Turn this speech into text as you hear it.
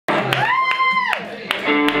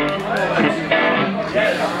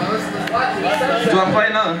you want to play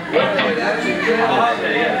another?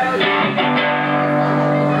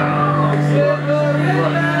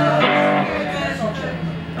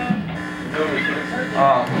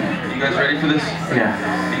 You guys ready for this?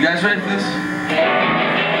 Yeah. You guys ready for this?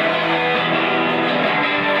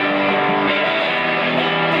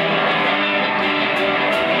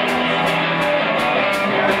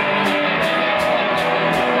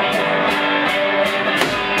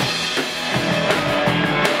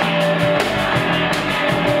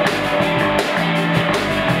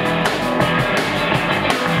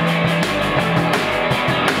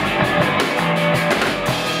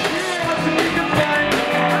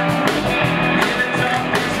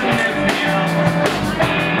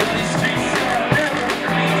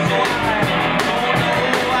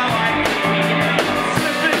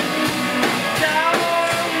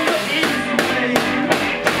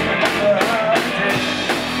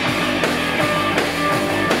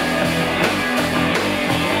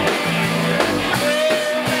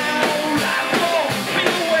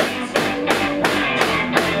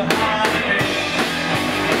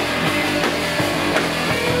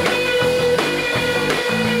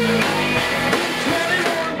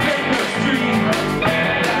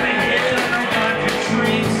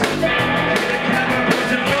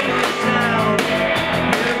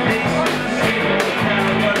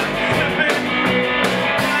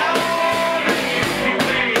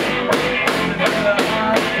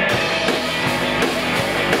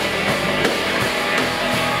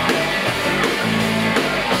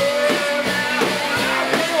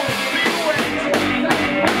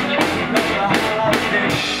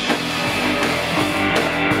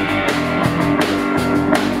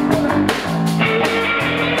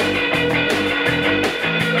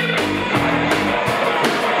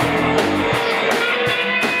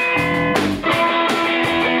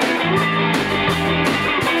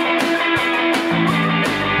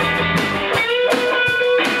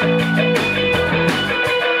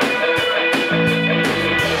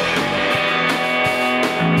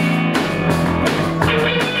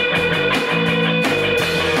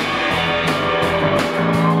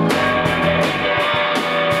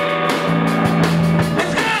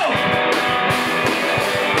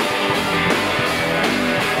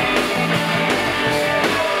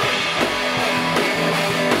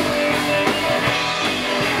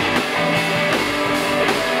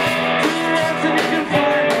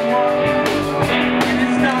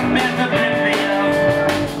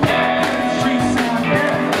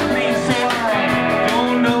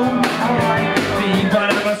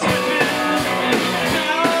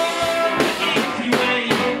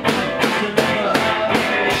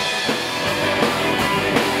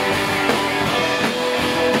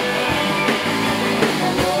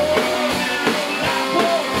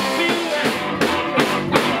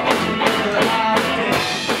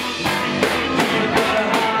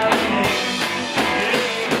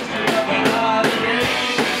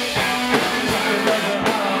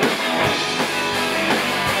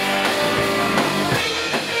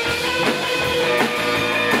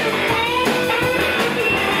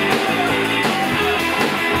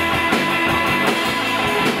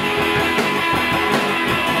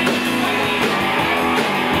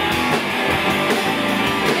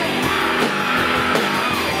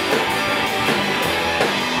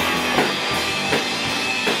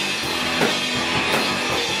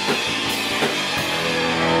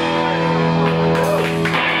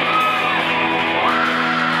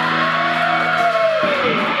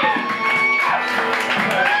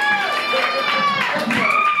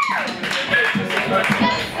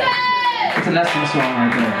 That's an Eston song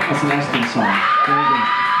right there. That's an Eston song. Very good.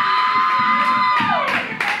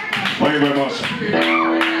 Thank you very much.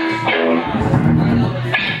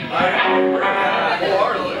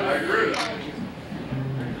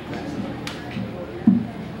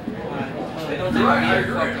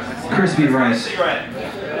 Crispy rice.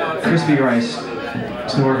 Crispy rice.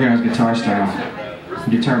 It's been working on his guitar style. I'm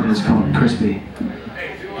determined it's called crispy.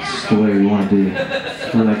 It's just the way we want to be.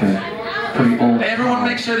 We're like a pretty old. Everyone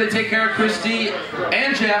make sure they take care of Christy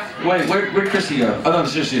and Jeff. Wait, where'd Christy go? Oh no,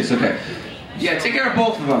 there she is, okay. Yeah, take care of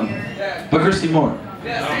both of them. But Christy more. I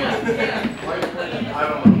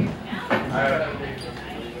don't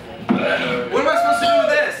know. What am I supposed to do with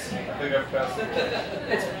this? I think I passed it.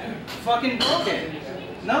 It's fucking broken.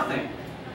 Nothing.